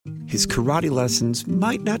his karate lessons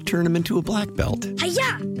might not turn him into a black belt.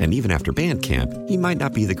 Hi-ya! And even after band camp, he might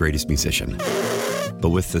not be the greatest musician.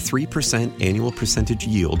 But with the 3% annual percentage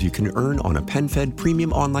yield you can earn on a PenFed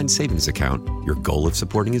premium online savings account, your goal of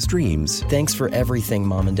supporting his dreams... Thanks for everything,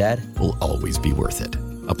 Mom and Dad. ...will always be worth it.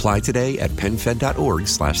 Apply today at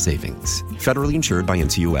PenFed.org/savings. Federally insured by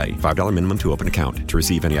NCUA. $5 minimum to open account. To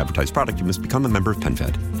receive any advertised product, you must become a member of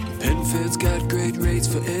PenFed. PenFed's got great rates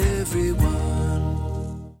for everyone.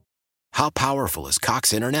 How powerful is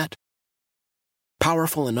Cox Internet?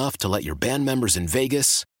 Powerful enough to let your band members in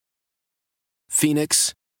Vegas,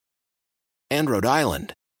 Phoenix, and Rhode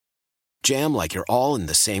Island jam like you're all in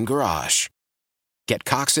the same garage. Get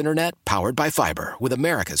Cox Internet powered by fiber with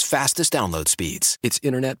America's fastest download speeds. It's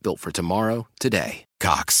internet built for tomorrow, today.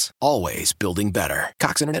 Cox, always building better.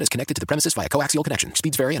 Cox Internet is connected to the premises via coaxial connection.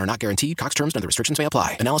 Speeds vary and are not guaranteed. Cox terms and other restrictions may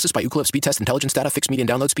apply. Analysis by Ookla Speed Test Intelligence Data. Fixed median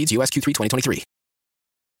download speeds. US Q3 2023.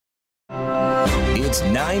 It's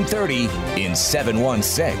 9:30 in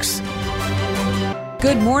 716.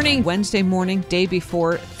 Good morning. Wednesday morning, day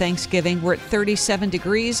before Thanksgiving. We're at 37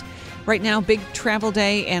 degrees. Right now, big travel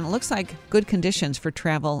day, and it looks like good conditions for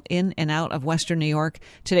travel in and out of Western New York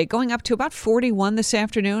today, going up to about 41 this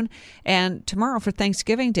afternoon. And tomorrow for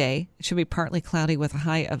Thanksgiving Day, it should be partly cloudy with a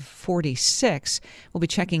high of 46. We'll be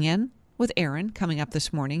checking in with Aaron coming up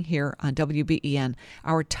this morning here on WBEN.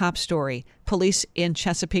 Our top story, police in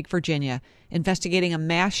Chesapeake, Virginia, investigating a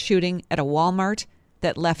mass shooting at a Walmart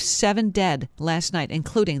that left 7 dead last night,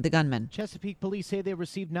 including the gunman. Chesapeake police say they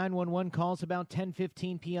received 911 calls about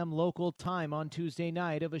 10:15 p.m. local time on Tuesday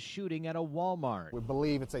night of a shooting at a Walmart. We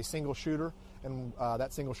believe it's a single shooter, and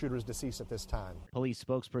that single shooter is deceased at this time. Police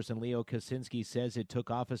spokesperson Leo Kaczynski says it took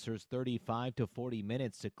officers 35 to 40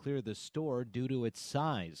 minutes to clear the store due to its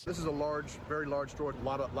size. This is a large, very large store, a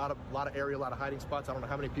lot of area, a lot of hiding spots. I don't know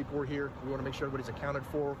how many people were here. We want to make sure everybody's accounted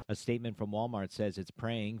for. A statement from Walmart says it's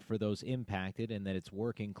praying for those impacted and that it's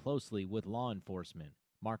working closely with law enforcement.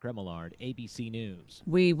 Mark Remillard, ABC News.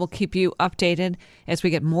 We will keep you updated as we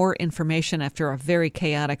get more information after a very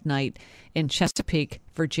chaotic night in Chesapeake,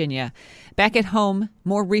 Virginia. Back at home,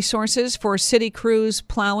 more resources for city crews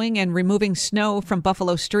plowing and removing snow from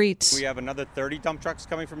Buffalo streets. We have another 30 dump trucks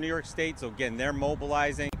coming from New York State. So again, they're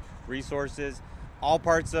mobilizing resources. All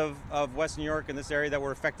parts of West New York in this area that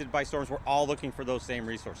were affected by storms, we're all looking for those same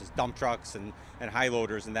resources, dump trucks and high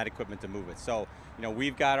loaders and that equipment to move it. So,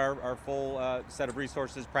 we've got our full set of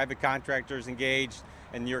resources, private contractors engaged,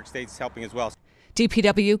 and New York State's helping as well.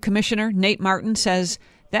 DPW Commissioner Nate Martin says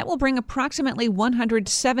that will bring approximately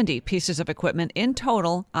 170 pieces of equipment in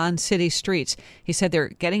total on city streets. He said they're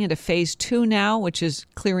getting into phase 2 now, which is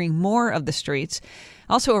clearing more of the streets.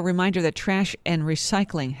 Also a reminder that trash and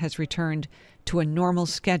recycling has returned to a normal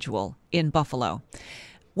schedule in Buffalo.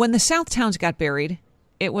 When the South Towns got buried,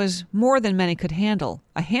 it was more than many could handle.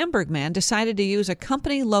 A Hamburg man decided to use a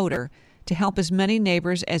company loader to help as many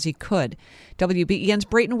neighbors as he could. WBEN's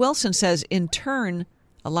Brayton Wilson says, in turn,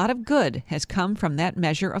 a lot of good has come from that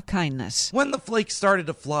measure of kindness. When the flakes started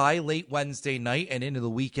to fly late Wednesday night and into the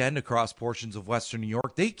weekend across portions of Western New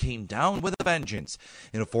York, they came down with a vengeance.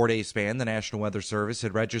 In a 4-day span, the National Weather Service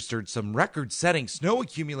had registered some record-setting snow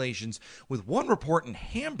accumulations, with one report in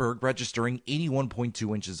Hamburg registering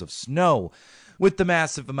 81.2 inches of snow. With the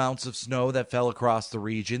massive amounts of snow that fell across the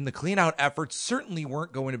region, the clean-out efforts certainly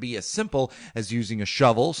weren't going to be as simple as using a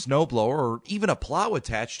shovel, snowblower, or even a plow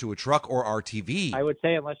attached to a truck or RTV. I would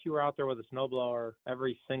say unless you were out there with a snowblower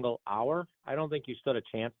every single hour, I don't think you stood a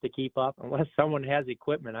chance to keep up. Unless someone has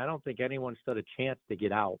equipment, I don't think anyone stood a chance to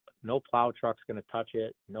get out. No plow truck's going to touch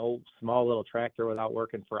it. No small little tractor without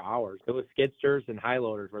working for hours. It was skidsters and high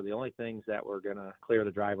loaders were the only things that were going to clear the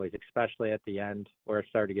driveways, especially at the end where it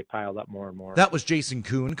started to get piled up more and more. That was Jason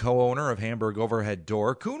Kuhn, co-owner of Hamburg Overhead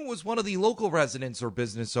Door. Kuhn was one of the local residents or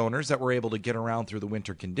business owners that were able to get around through the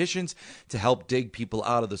winter conditions to help dig people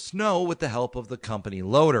out of the snow with the help of the company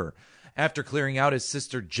loader. After clearing out his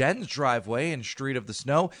sister Jen's driveway and street of the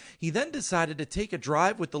snow, he then decided to take a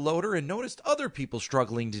drive with the loader and noticed other people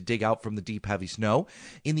struggling to dig out from the deep, heavy snow.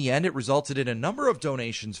 In the end, it resulted in a number of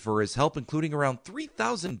donations for his help, including around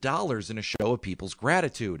 $3,000 in a show of people's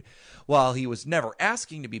gratitude. While he was never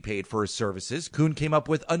asking to be paid for his services, Kuhn came up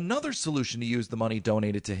with another solution to use the money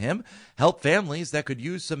donated to him, help families that could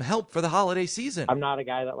use some help for the holiday season. I'm not a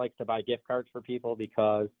guy that likes to buy gift cards for people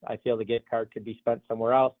because I feel the gift card could be spent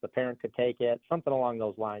somewhere else. The parent could take it, something along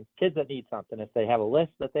those lines. Kids that need something, if they have a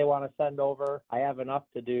list that they want to send over, I have enough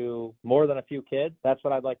to do more than a few kids. That's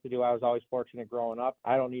what I'd like to do. I was always fortunate growing up.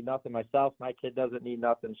 I don't need nothing myself. My kid doesn't need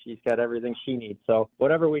nothing. She's got everything she needs. So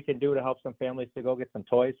whatever we can do to help some families to go get some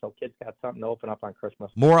toys so kids got something to open up on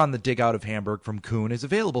Christmas. More on the dig out of Hamburg from Kuhn is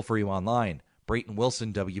available for you online. Brayton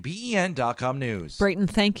Wilson, WBEN.com News. Brayton,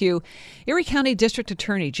 thank you. Erie County District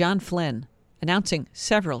Attorney John Flynn announcing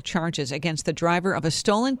several charges against the driver of a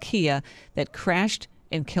stolen Kia that crashed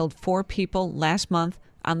and killed 4 people last month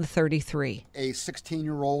on the 33. A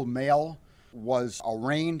 16-year-old male was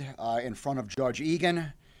arraigned in front of Judge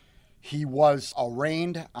Egan. He was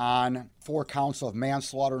arraigned on 4 counts of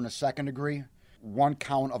manslaughter in the second degree, 1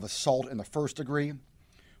 count of assault in the first degree,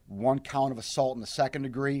 1 count of assault in the second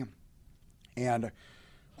degree, and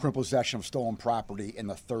criminal possession of stolen property in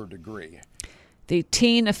the third degree. The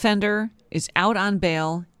teen offender is out on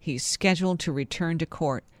bail. He's scheduled to return to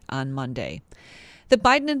court on Monday. The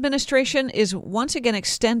Biden administration is once again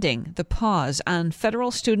extending the pause on federal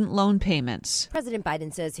student loan payments. President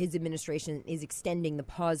Biden says his administration is extending the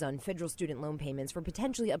pause on federal student loan payments for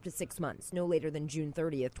potentially up to 6 months, no later than June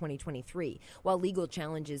 30th, 2023, while legal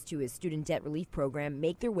challenges to his student debt relief program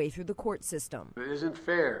make their way through the court system. It isn't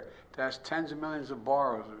fair to ask tens of millions of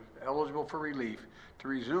borrowers eligible for relief to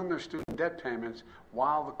resume their student debt payments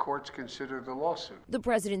while the courts consider the lawsuit. The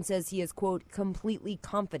president says he is, quote, completely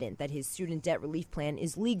confident that his student debt relief plan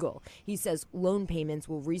is legal. He says loan payments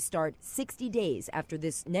will restart 60 days after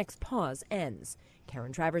this next pause ends.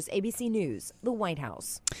 Karen Travers, ABC News, the White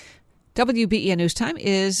House. WBEN News Time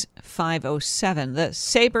is 5:07. The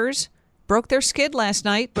Sabres broke their skid last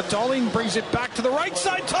night. But Darling brings it back to the right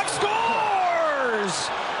side. Tuck scores!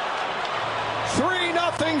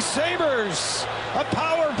 3-0 Sabres. A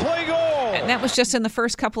power play goal. And that was just in the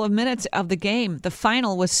first couple of minutes of the game. The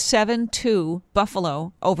final was 7-2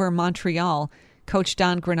 Buffalo over Montreal. Coach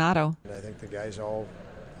Don Granato. I think the guys all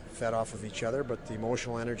fed off of each other, but the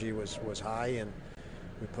emotional energy was high, and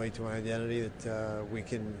we played to an identity that we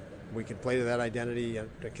can play to that identity on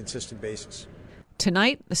a consistent basis.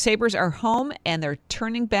 Tonight, the Sabres are home, and they're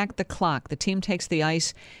turning back the clock. The team takes the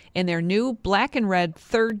ice in their new black and red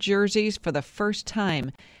third jerseys for the first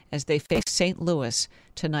time as they face St. Louis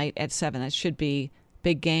tonight at 7. That should be a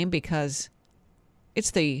big game because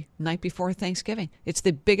it's the night before Thanksgiving. It's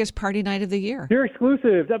the biggest party night of the year. Your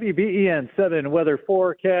exclusive WBEN 7 weather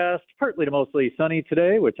forecast. Partly to mostly sunny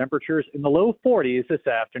today with temperatures in the low 40s this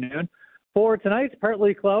afternoon. For tonight,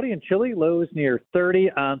 partly cloudy and chilly, lows near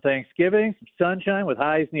 30 on Thanksgiving. Some sunshine with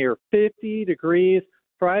highs near 50 degrees.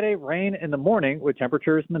 Friday, rain in the morning with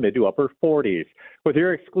temperatures in the mid to upper 40s. With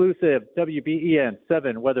your exclusive WBEN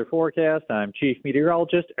 7 weather forecast, I'm Chief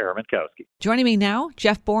Meteorologist Aaron Minkowski. Joining me now,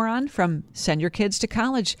 Jeff Boron from Send Your Kids to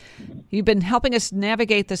College. You've been helping us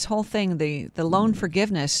navigate this whole thing, the loan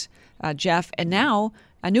forgiveness, Jeff, and now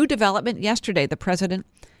a new development yesterday, the president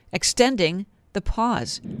extending the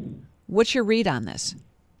pause. What's your read on this?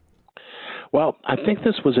 Well, I think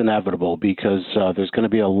this was inevitable because there's going to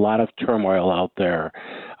be a lot of turmoil out there.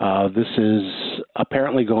 This is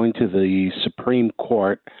apparently going to the Supreme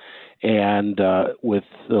Court, and with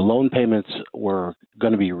the loan payments were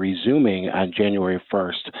going to be resuming on January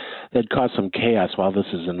 1st, that caused some chaos while this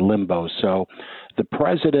is in limbo. So the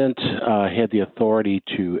president had the authority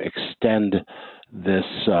to extend this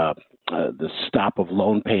the stop of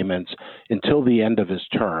loan payments until the end of his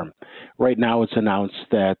term. Right now it's announced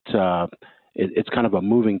that it's kind of a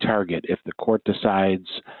moving target. If the court decides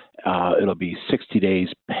it'll be 60 days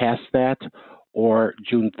past that, or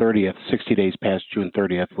June 30th, 60 days past June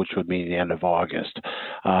 30th, which would mean the end of August.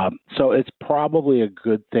 So it's probably a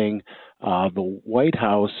good thing. The White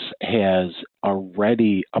House has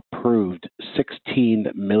already approved 16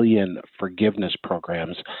 million forgiveness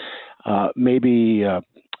programs.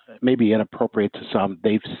 Maybe inappropriate to some,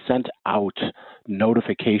 they've sent out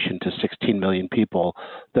notification to 16 million people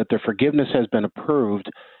that their forgiveness has been approved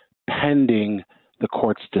pending the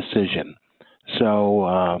court's decision. So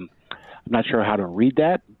I'm not sure how to read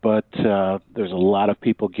that, but there's a lot of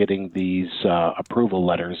people getting these approval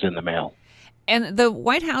letters in the mail. And the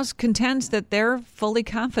White House contends that they're fully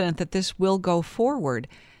confident that this will go forward.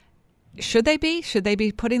 Should they be? Should they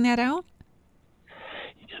be putting that out?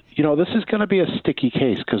 You know, this is going to be a sticky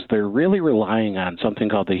case because they're really relying on something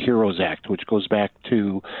called the HEROES Act, which goes back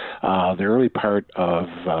to the early part of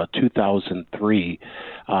 2003.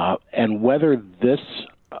 And whether this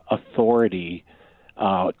authority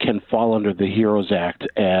can fall under the HEROES Act,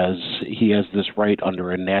 as he has this right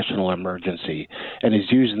under a national emergency. And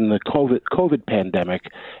he's using the COVID pandemic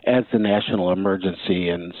as the national emergency.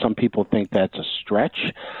 And some people think that's a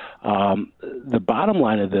stretch. The bottom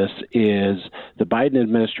line of this is the Biden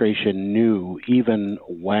administration knew, even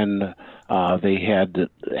when they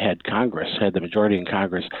had Congress, had the majority in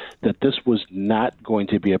Congress, that this was not going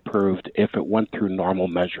to be approved if it went through normal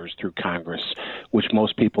measures through Congress, which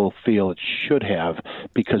most people feel it should have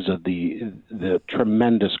because of the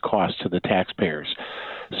tremendous cost to the taxpayers.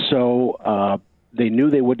 So they knew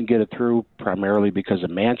they wouldn't get it through primarily because of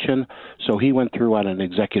Manchin, so he went through on an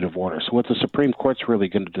executive order. So what the Supreme Court's really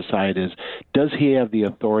going to decide is, does he have the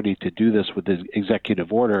authority to do this with the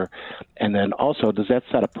executive order? And then also, does that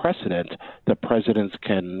set a precedent that presidents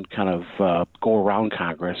can kind of go around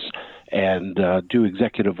Congress and do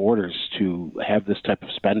executive orders to have this type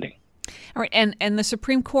of spending? All right, and the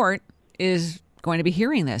Supreme Court is going to be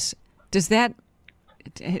hearing this.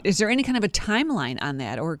 Is there any kind of a timeline on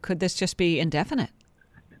that, or could this just be indefinite?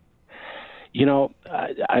 You know,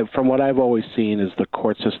 from what I've always seen is the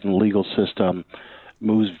court system, legal system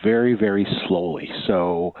moves very, very slowly.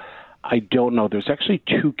 So I don't know. There's actually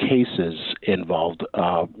two cases involved,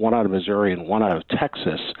 one out of Missouri and one out of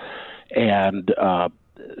Texas. And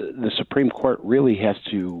the Supreme Court really has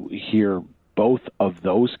to hear both of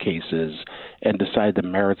those cases and decide the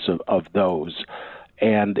merits of those.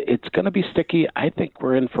 And it's going to be sticky. I think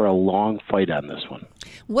we're in for a long fight on this one.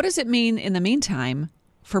 What does it mean in the meantime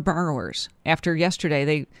for borrowers? After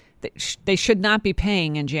yesterday, they should not be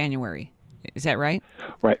paying in January. Is that right?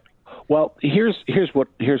 Right. Well, here's what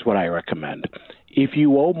I recommend. If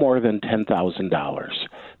you owe more than $10,000,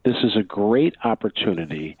 this is a great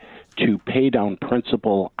opportunity to pay down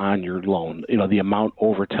principal on your loan, the amount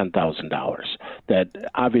over $10,000 that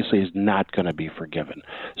obviously is not going to be forgiven.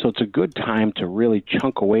 So it's a good time to really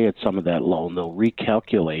chunk away at some of that loan. They'll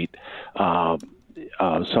recalculate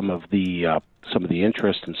some of the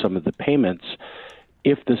interest and some of the payments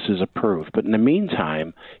if this is approved. But in the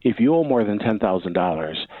meantime, if you owe more than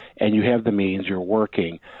 $10,000 and you have the means, you're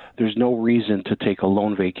working, there's no reason to take a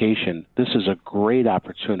loan vacation. This is a great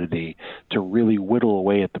opportunity to really whittle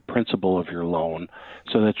away at the principal of your loan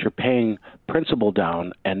so that you're paying principal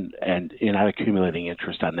down and you're not accumulating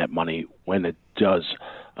interest on that money when it does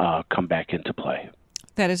come back into play.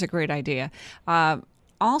 That is a great idea.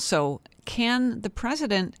 Also, can the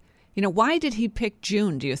president, why did he pick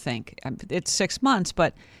June, do you think? It's 6 months,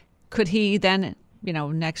 but could he then,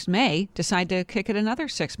 next May decide to kick it another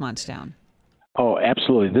 6 months down? Oh,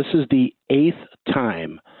 absolutely. This is the 8th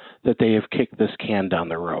time that they have kicked this can down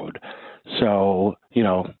the road. So,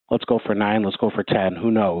 let's go for 9, let's go for 10,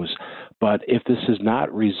 who knows? But if this is not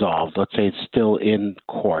resolved, let's say it's still in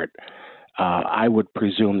court, I would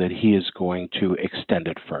presume that he is going to extend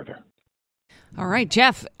it further. All right,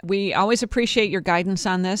 Jeff, we always appreciate your guidance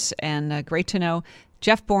on this, and great to know.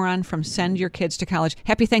 Jeff Boron from Send Your Kids to College.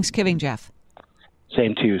 Happy Thanksgiving, Jeff.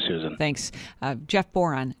 Same to you, Susan. Thanks. Jeff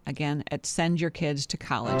Boron, again, at Send Your Kids to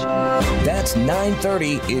College. That's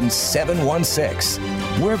 9:30 in 716.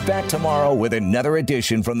 We're back tomorrow with another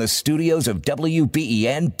edition from the studios of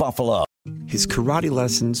WBEN Buffalo. His karate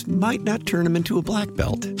lessons might not turn him into a black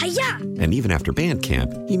belt. Hi-ya! And even after band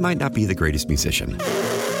camp, he might not be the greatest musician.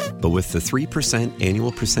 But with the 3%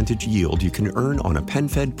 annual percentage yield you can earn on a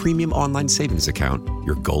PenFed premium online savings account,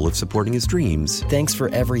 your goal of supporting his dreams... Thanks for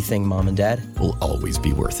everything, Mom and Dad. ...will always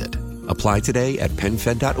be worth it. Apply today at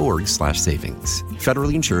PenFed.org/savings.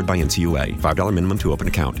 Federally insured by NCUA. $5 minimum to open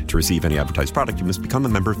account. To receive any advertised product, you must become a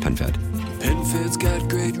member of PenFed. PenFed's got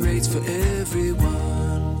great rates for everyone.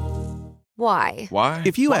 Why? Why?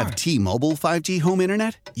 If you have T-Mobile 5G home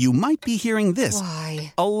internet, you might be hearing this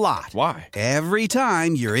Why? a lot. Why? Every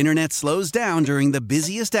time your internet slows down during the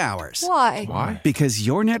busiest hours. Why? Why? Because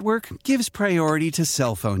your network gives priority to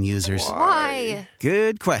cell phone users. Why?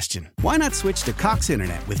 Good question. Why not switch to Cox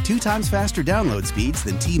Internet with 2 times faster download speeds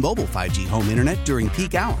than T-Mobile 5G home internet during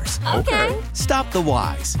peak hours? Okay. Stop the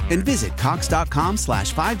whys and visit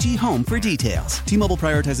cox.com/5G home for details. T-Mobile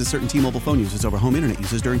prioritizes certain T-Mobile phone users over home internet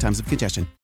users during times of congestion.